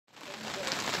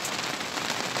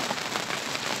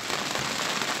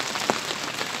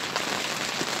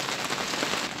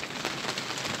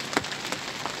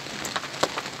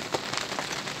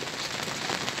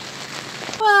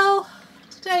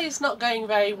not going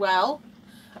very well.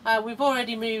 We've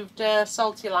already moved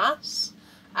Salty Lass,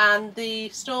 and the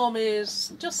storm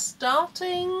is just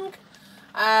starting,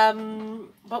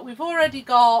 but we've already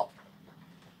got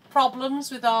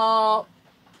problems with our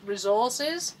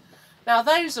resources. Now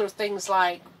those are things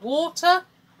like water.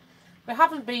 We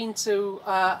haven't been to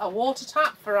a water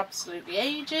tap for absolutely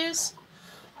ages.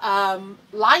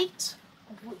 Light.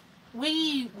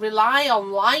 We rely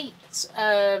on light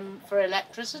for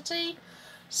electricity,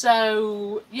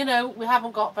 so you know we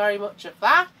haven't got very much of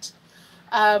that.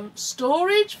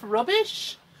 Storage for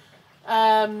rubbish.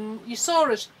 You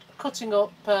saw us cutting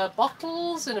up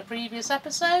bottles in a previous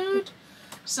episode,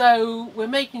 so we're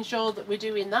making sure that we're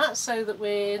doing that so that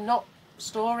we're not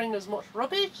storing as much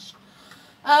rubbish.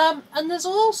 And there's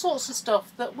all sorts of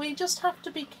stuff that we just have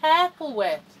to be careful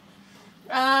with.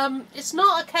 It's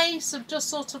not a case of just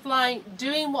sort of like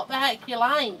doing what the heck you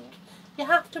like. You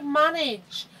have to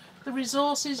manage the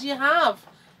resources you have,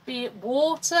 be it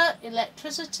water,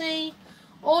 electricity,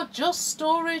 or just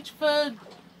storage for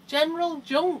general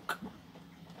junk.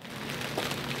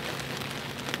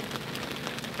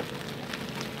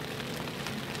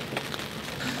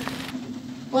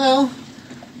 Well,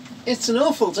 it's an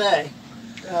awful day.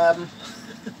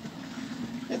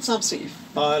 It's absolutely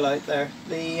foul out there.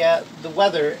 The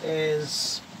weather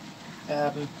is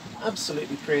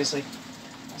absolutely crazy.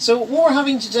 So what we're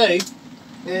having to do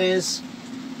is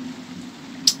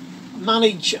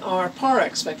manage our power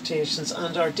expectations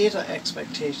and our data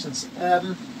expectations.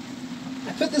 I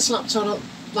put this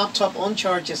laptop on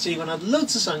charge yesterday when I had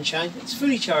loads of sunshine. It's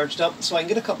fully charged up, so I can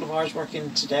get a couple of hours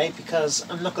working today, because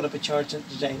I'm not going to be charging it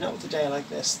today, not with a day like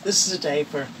this. This is a day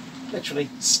for literally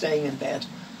staying in bed.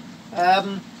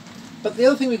 But the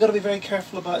other thing we've got to be very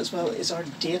careful about as well is our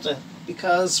data,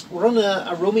 because we're on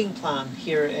a roaming plan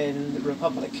here in the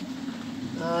Republic,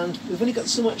 and we've only got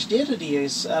so much data to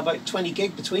use, about 20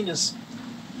 gig between us.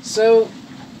 So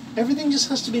everything just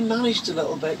has to be managed a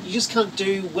little bit. You just can't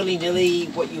do willy-nilly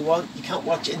what you want. You can't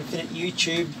watch infinite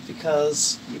YouTube,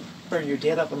 because you burn your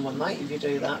data up in one night if you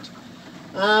do that.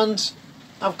 And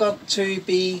I've got to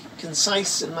be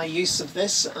concise in my use of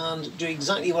this and do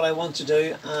exactly what I want to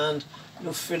do, and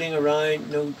no fooling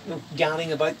around, no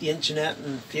gadding about the internet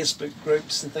and Facebook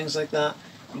groups and things like that.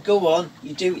 You go on,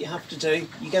 you do what you have to do,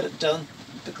 you get it done,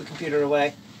 you put the computer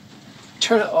away.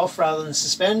 Turn it off rather than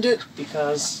suspend it,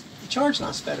 because the charge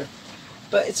lasts better.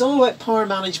 But it's all about power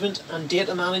management and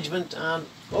data management and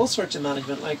all sorts of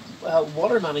management, like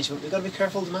water management. We've got to be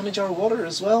careful to manage our water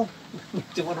as well. We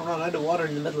don't want to run out of water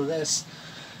in the middle of this.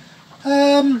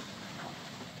 And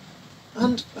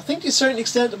I think to a certain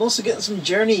extent I'm also getting some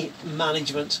journey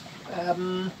management.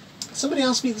 Somebody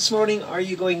asked me this morning, are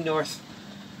you going north?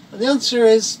 And the answer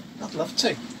is, I'd love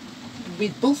to.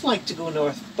 We'd both like to go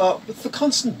north, but with the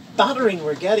constant battering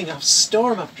we're getting of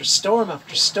storm after storm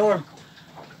after storm,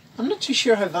 I'm not too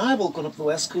sure how viable going up the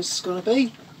west coast is going to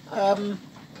be.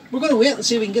 We're going to wait and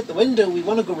see if we can get the window. We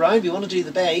want to go round, we want to do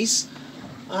the bays,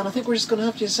 and I think we're just going to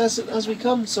have to assess it as we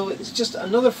come. So it's just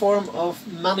another form of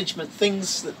management,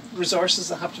 resources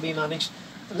that have to be managed,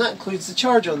 and that includes the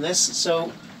charge on this.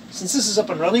 So since this is up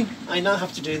and running, I now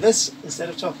have to do this instead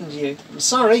of talking to you. I'm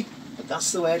sorry, but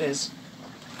that's the way it is.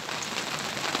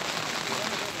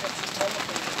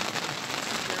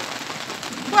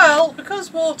 Well,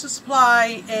 because water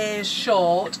supply is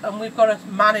short and we've got to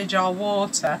manage our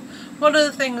water, one of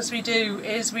the things we do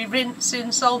is we rinse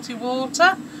in salty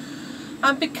water.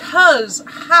 And because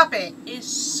habit is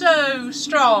so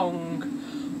strong,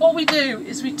 what we do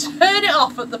is we turn it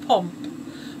off at the pump,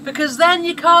 because then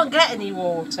you can't get any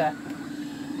water.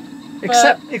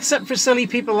 Except for silly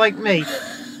people like me.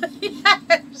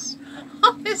 Yes,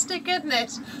 honest to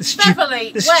goodness.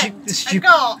 Beverly went and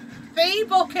got the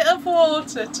bucket of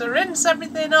water to rinse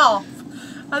everything off,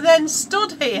 and then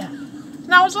stood here.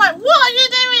 And I was like, what are you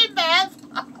doing, Bev?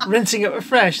 Rinsing it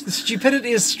fresh. The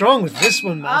stupidity is strong with this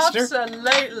one, Master.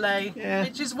 Absolutely. Yeah.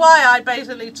 Which is why I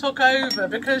basically took over,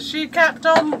 because she kept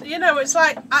on, you know, it's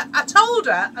like, I told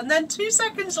her, and then 2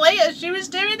 seconds later she was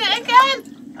doing it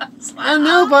again. I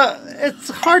know, but it's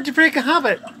hard to break a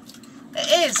habit.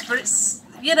 It is, but it's,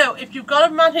 you know, if you've got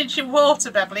to manage your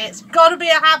water, Beverly, it's got to be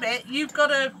a habit you've got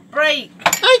to break.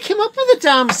 I came up with a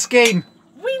damn scheme.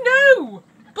 We know,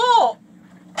 but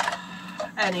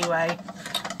anyway,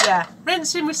 yeah,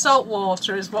 rinsing with salt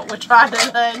water is what we're trying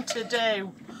to learn to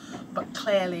do, but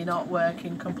clearly not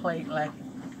working completely.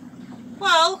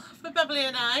 Well, for Beverly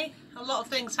and I, a lot of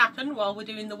things happen while we're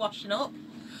doing the washing up,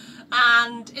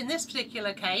 and in this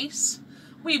particular case,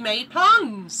 we made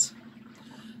plans.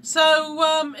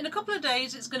 So in a couple of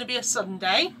days it's going to be a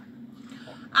Sunday,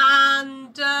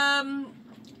 and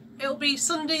it'll be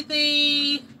Sunday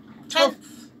the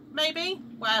 10th, maybe,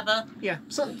 whatever. Yeah,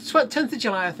 so 10th of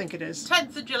July I think it is.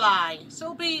 10th of July, so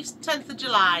it'll be 10th of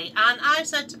July. And I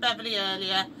said to Beverly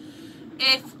earlier,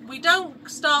 if we don't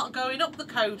start going up the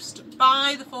coast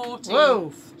by the 14th...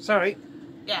 Whoa, sorry.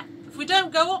 Yeah, if we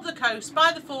don't go up the coast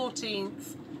by the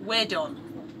 14th, we're done.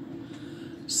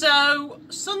 So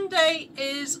Sunday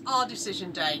is our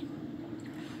decision day.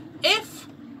 If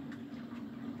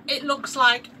it looks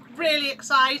like really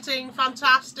exciting,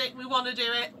 fantastic, we want to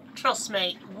do it, trust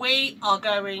me, we are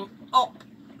going up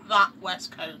that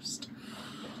west coast.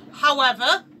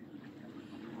 However,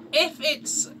 if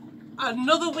it's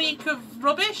another week of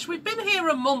rubbish, we've been here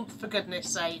a month for goodness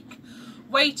sake,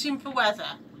 waiting for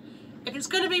weather. If it's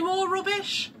going to be more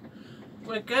rubbish,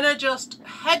 we're going to just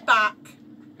head back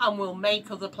and we'll make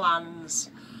other plans.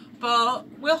 But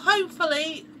we'll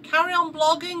hopefully carry on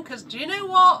blogging, because do you know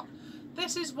what?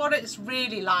 This is what it's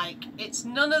really like. It's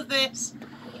none of this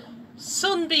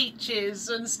sun beaches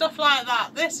and stuff like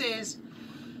that. This is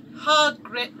hard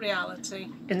grit reality.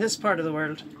 In this part of the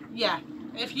world. Yeah.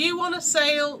 If you want to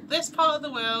sail this part of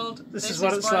the world, this is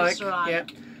what it's like. Yeah.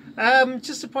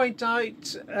 Just to point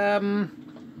out,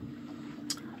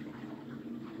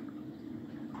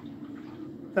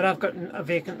 that I've got a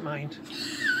vacant mind.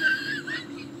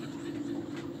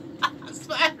 That's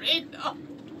fair enough.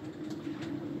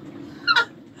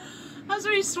 As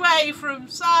we sway from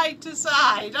side to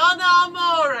side on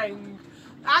our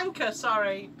anchor,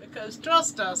 sorry, because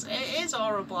trust us, it is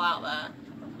horrible out there.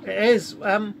 It is.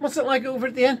 What's it like over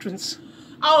at the entrance?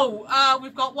 Oh,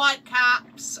 we've got white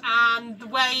caps and the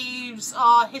waves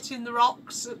are hitting the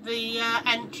rocks at the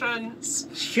entrance.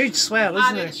 It's huge swell,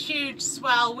 isn't it? And it's huge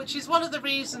swell, which is one of the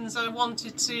reasons I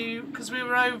wanted to, because we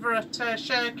were over at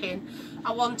Shirkin,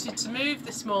 I wanted to move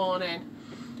this morning.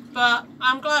 But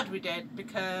I'm glad we did,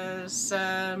 because,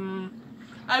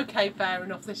 okay, fair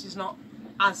enough, this is not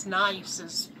as nice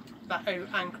as that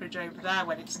anchorage over there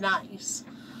when it's nice.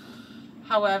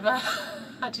 However,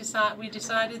 we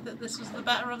decided that this was the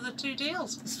better of the two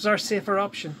deals. This was our safer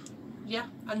option. Yeah,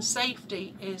 and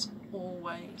safety is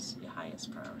always your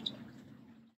highest priority.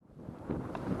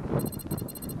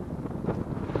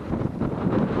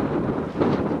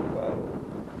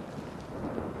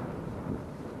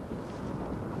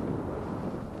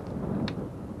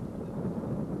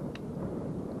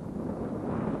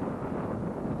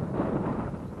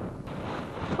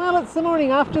 Well, it's the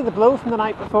morning after the blow from the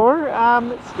night before.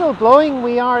 It's still blowing.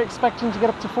 We are expecting to get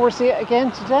up to force 8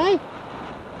 again today.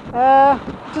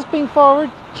 Just been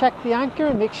forward, check the anchor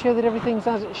and make sure that everything's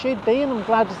as it should be, and I'm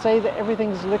glad to say that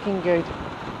everything's looking good.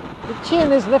 The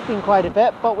chain is lifting quite a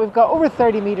bit, but we've got over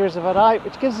 30 metres of it out,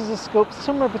 which gives us a scope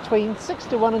somewhere between 6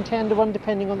 to 1 and 10 to 1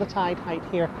 depending on the tide height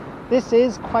here. This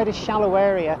is quite a shallow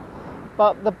area,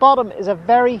 but the bottom is a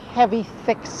very heavy,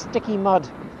 thick, sticky mud.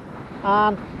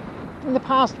 In the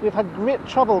past we've had great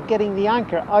trouble getting the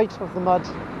anchor out of the mud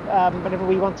whenever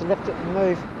we want to lift it and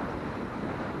move.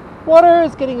 Water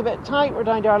is getting a bit tight. We're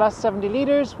down to our last 70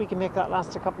 litres. We can make that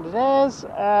last a couple of days.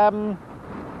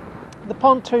 The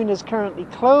pontoon is currently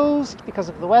closed because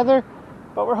of the weather,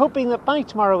 but we're hoping that by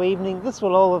tomorrow evening this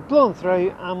will all have blown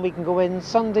through and we can go in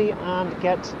Sunday and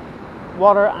get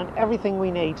water and everything we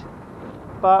need.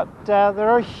 But there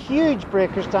are huge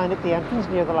breakers down at the entrance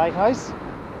near the lighthouse.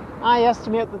 I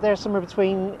estimate that they're somewhere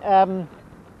between 8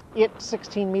 to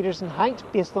 16 metres in height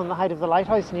based on the height of the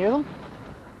lighthouse near them,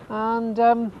 and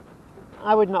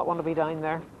I would not want to be down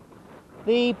there.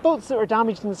 The boats that were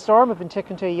damaged in the storm have been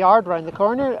taken to a yard round the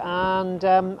corner, and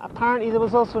apparently there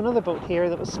was also another boat here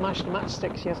that was smashed to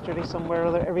matchsticks yesterday somewhere or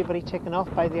other, everybody taken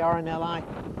off by the RNLI.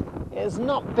 It has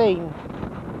not been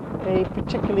a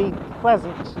particularly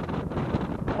pleasant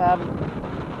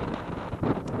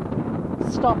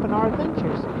stop in our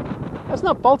adventures. It's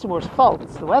not Baltimore's fault,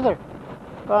 it's the weather,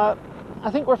 but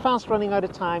I think we're fast running out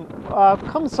of time.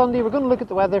 Come Sunday we're going to look at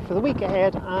the weather for the week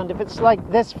ahead, and if it's like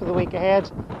this for the week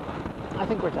ahead, I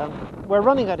think we're done. We're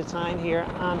running out of time here,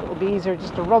 and it'll be easier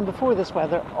just to run before this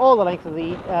weather all the length of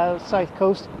the south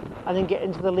coast and then get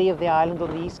into the lee of the island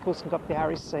on the east coast and go up the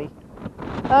Irish Sea.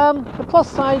 The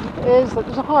plus side is that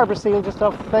there's a harbour seal just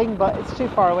off the thing, but it's too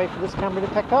far away for this camera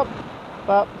to pick up,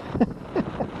 but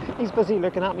he's busy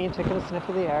looking at me and taking a sniff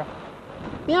of the air.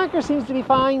 The anchor seems to be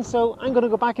fine, so I'm going to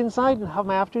go back inside and have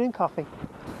my afternoon coffee.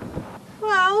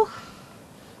 Well,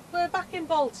 we're back in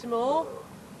Baltimore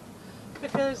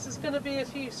because there's going to be a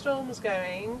few storms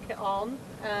going on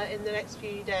in the next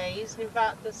few days. In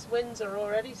fact, the winds are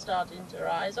already starting to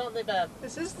rise, aren't they, Bev?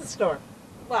 This is the storm.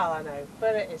 Well, I know,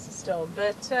 but it is a storm.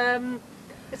 But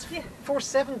it's force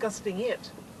 7 gusting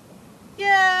 8.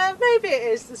 Yeah, maybe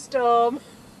it is the storm.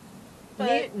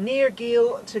 Near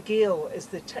gale to gale is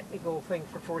the technical thing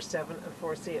for force 7 and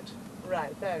force 8.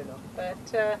 Right, fair enough.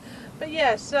 But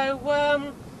yeah,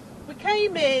 so we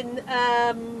came in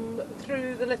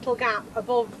through the little gap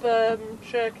above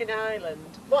Shirkin Island.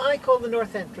 What I call the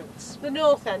north entrance. The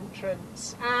north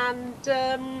entrance,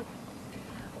 and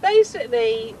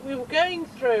basically we were going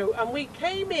through, and we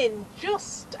came in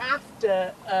just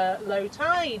after low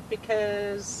tide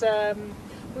because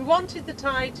we wanted the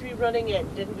tide to be running in,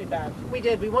 didn't we, Bev? We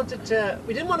did. We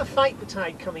didn't want to fight the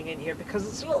tide coming in here because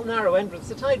it's a little narrow entrance.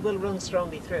 The tide will run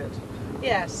strongly through it.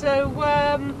 Yeah. So.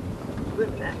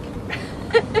 Good neck.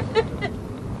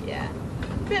 Yeah.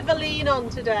 Bit of a lean on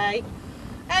today.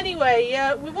 Anyway,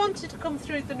 we wanted to come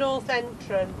through the north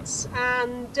entrance,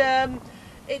 and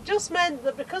it just meant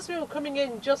that because we were coming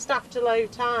in just after low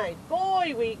tide,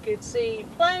 boy, we could see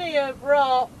plenty of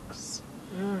rocks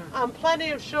and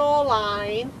plenty of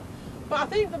shoreline. But I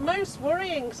think the most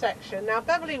worrying section, now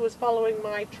Beverly was following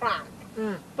my track,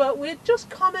 but we had just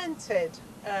commented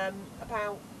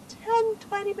about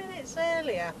 10-20 minutes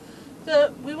earlier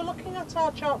that we were looking at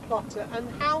our chart plotter and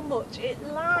how much it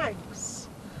lags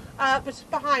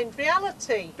behind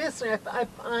reality. Basically,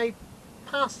 I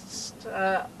passed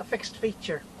a fixed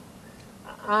feature,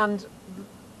 and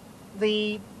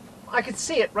I could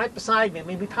see it right beside me. I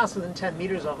mean, we passed within 10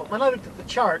 metres of it. When I looked at the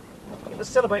chart, it was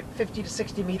still about 50 to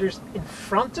 60 metres in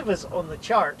front of us on the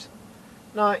chart.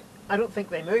 Now, I don't think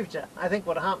they moved it. I think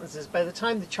what happens is by the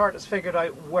time the chart has figured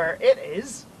out where it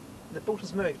is, the boat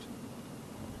has moved.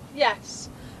 Yes.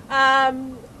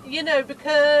 You know,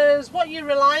 because what you're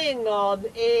relying on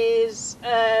is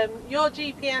your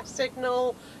GPS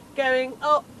signal going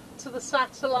up to the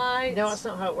satellite. No, that's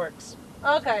not how it works.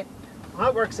 Okay. How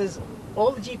it works is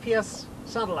all the GPS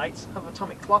satellites have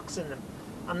atomic clocks in them,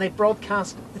 and they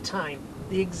broadcast the time,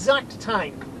 the exact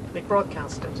time they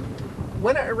broadcast it.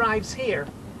 When it arrives here,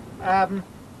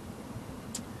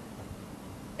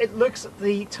 it looks at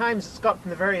the times it's got from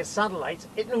the various satellites.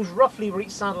 It knows roughly where each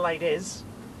satellite is.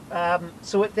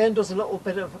 So it then does a little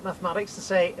bit of mathematics to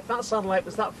say if that satellite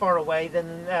was that far away,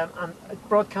 then and it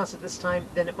broadcasts at this time,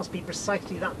 then it must be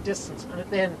precisely that distance, and it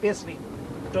then basically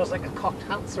does like a cocked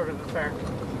hat sort of affair.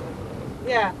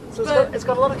 Yeah. So it's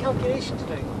got a lot of calculation to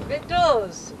do. It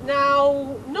does.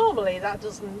 Now, normally that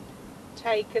doesn't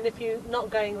take, and if you're not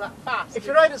going that fast. If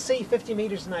you're out at sea, 50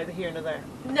 metres neither here nor there.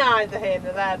 Neither here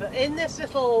nor there, but in this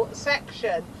little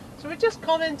section, so we just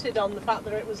commented on the fact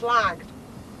that it was lagged.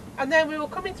 And then we were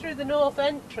coming through the north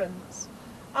entrance,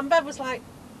 and Bev was like,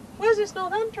 "Where's this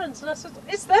north entrance?" And I said,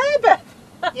 "It's there, Bev."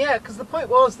 Yeah, because the point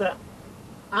was that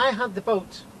I had the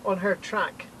boat on her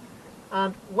track,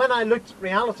 and when I looked at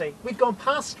reality, we'd gone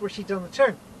past where she'd done the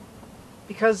turn,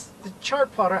 because the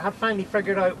chart plotter had finally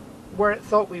figured out where it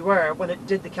thought we were when it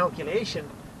did the calculation,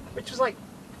 which was like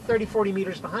 30-40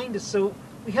 metres behind us. So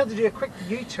we had to do a quick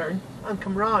U-turn and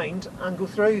come round and go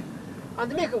through. And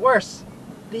to make it worse,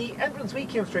 the entrance we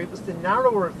came through was the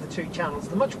narrower of the two channels.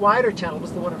 The much wider channel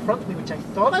was the one in front of me, which I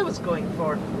thought I was going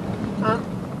for. And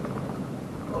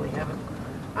holy heaven!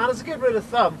 And as a good rule of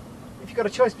thumb, if you've got a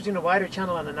choice between a wider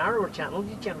channel and a narrower channel,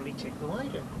 you generally take the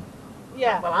wider.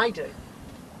 Yeah. Well, I do.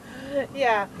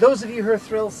 Yeah. Those of you who are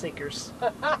thrill seekers.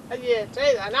 Yeah,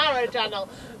 take the narrow channel.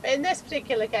 But in this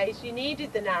particular case, you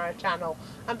needed the narrow channel.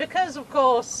 And because, of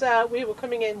course, we were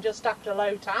coming in just after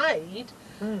low tide,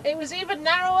 it was even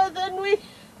narrower than we...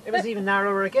 It was even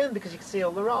narrower again because you could see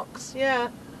all the rocks. Yeah.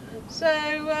 So,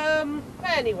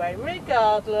 anyway,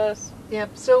 regardless. Yeah,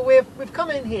 so we've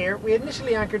come in here. We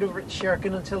initially anchored over at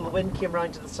Shirkin until the wind came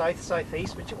round to the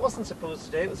south-southeast, which it wasn't supposed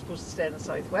to do. It was supposed to stay in the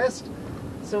southwest.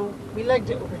 So we legged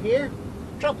it over here,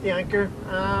 dropped the anchor,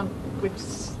 we're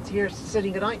here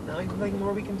sitting it out now. Nothing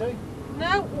more we can do.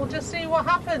 No, we'll just see what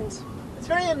happens. It's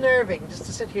very unnerving just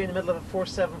to sit here in the middle of a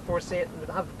force 7, force 8 and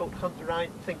have the boat hunt around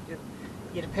and think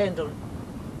you depend on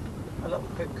a little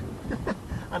hook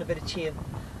and a bit of chain.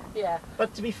 Yeah.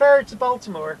 But to be fair to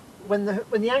Baltimore, when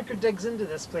the anchor digs into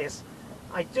this place,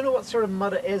 I don't know what sort of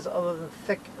mud it is other than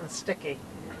thick and sticky,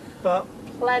 but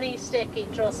plenty sticky,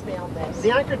 trust me on this.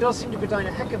 the anchor does seem to go down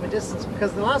a heck of a distance,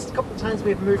 because the last couple of times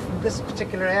we've moved from this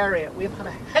particular area, we've had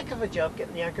a heck of a job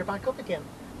getting the anchor back up again.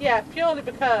 Yeah, purely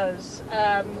because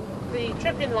the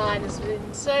tripping line has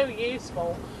been so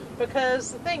useful,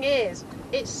 because the thing is,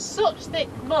 it's such thick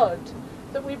mud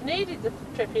that we've needed the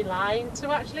tripping line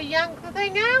to actually yank the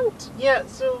thing out. Yeah,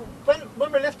 so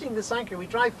when we're lifting this anchor, we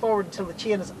drive forward until the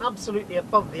chain is absolutely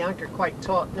above the anchor, quite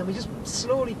taut, and then we just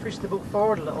slowly push the boat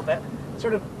forward a little bit,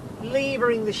 sort of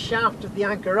levering the shaft of the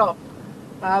anchor up.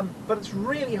 But it's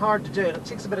really hard to do, and it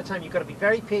takes a bit of time. You've got to be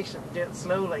very patient and do it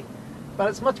slowly. But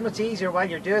it's much easier while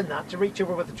you're doing that to reach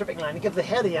over with the tripping line and give the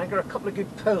head of the anchor a couple of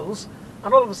good pulls,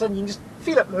 and all of a sudden you can just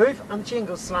feel it move and the chain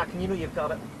goes slack and you know you've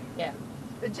got it. Yeah.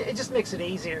 It just makes it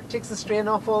easier. It takes the strain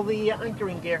off all the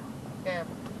anchoring gear. Yeah.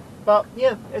 But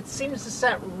yeah, it seems to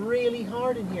set really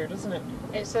hard in here, doesn't it?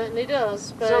 It certainly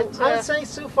does. But So I'd say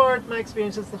so far, my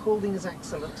experience is the holding is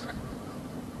excellent.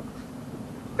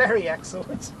 Very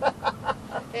excellent.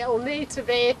 it'll need to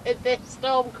be this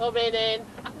storm coming in.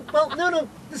 Well, no,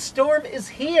 the storm is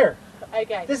here.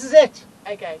 Okay. This is it.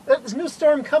 Okay. There's no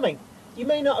storm coming. You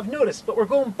may not have noticed, but we're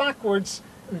going backwards,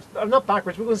 not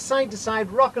backwards, we're going side to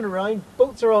side, rocking around,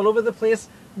 boats are all over the place,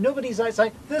 nobody's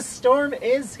outside. The storm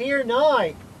is here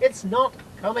now. It's not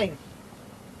coming.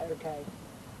 Okay.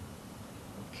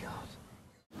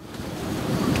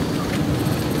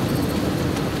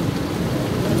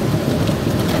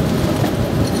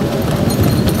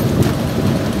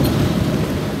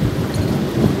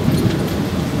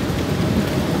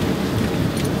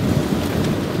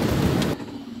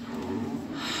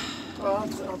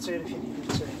 I'll do it if you need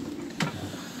to.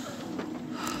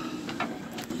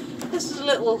 This is a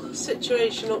little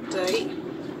situation update.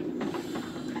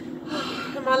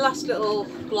 In my last little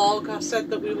blog I said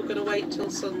that we were going to wait till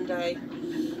Sunday.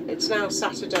 It's now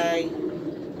Saturday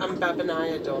and Bev and I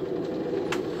are done.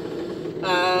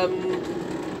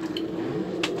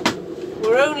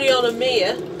 We're only on a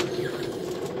mere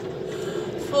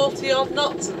 40 odd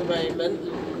knots at the moment.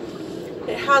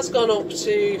 It has gone up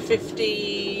to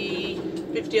 50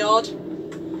 odd,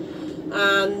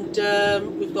 and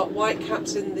we've got white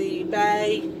caps in the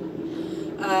bay.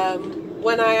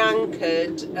 When I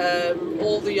anchored,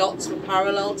 all the yachts were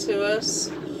parallel to us,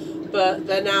 but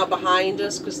they're now behind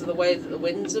us because of the way that the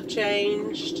winds have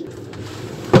changed.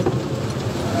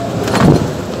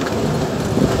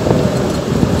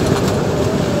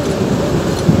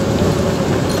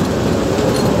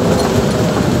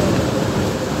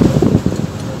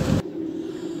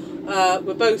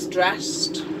 We're both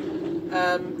dressed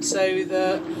so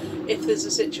that if there's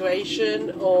a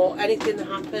situation or anything that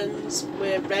happens,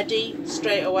 we're ready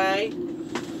straight away.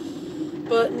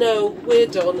 But no, we're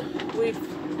done.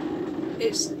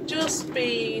 It just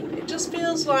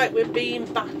feels like we're being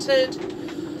battered.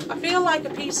 I feel like a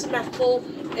piece of metal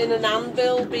in an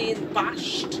anvil being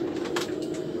bashed,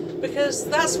 because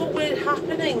that's what we're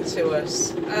happening to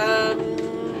us.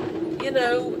 You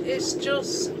know, it's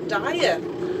just dire.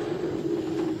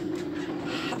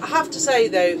 I have to say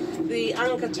though, the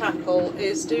anchor tackle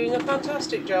is doing a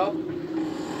fantastic job,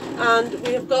 and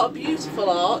we have got a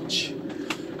beautiful arch,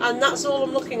 and that's all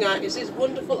I'm looking at is this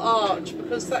wonderful arch,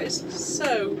 because that is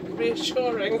so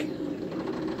reassuring.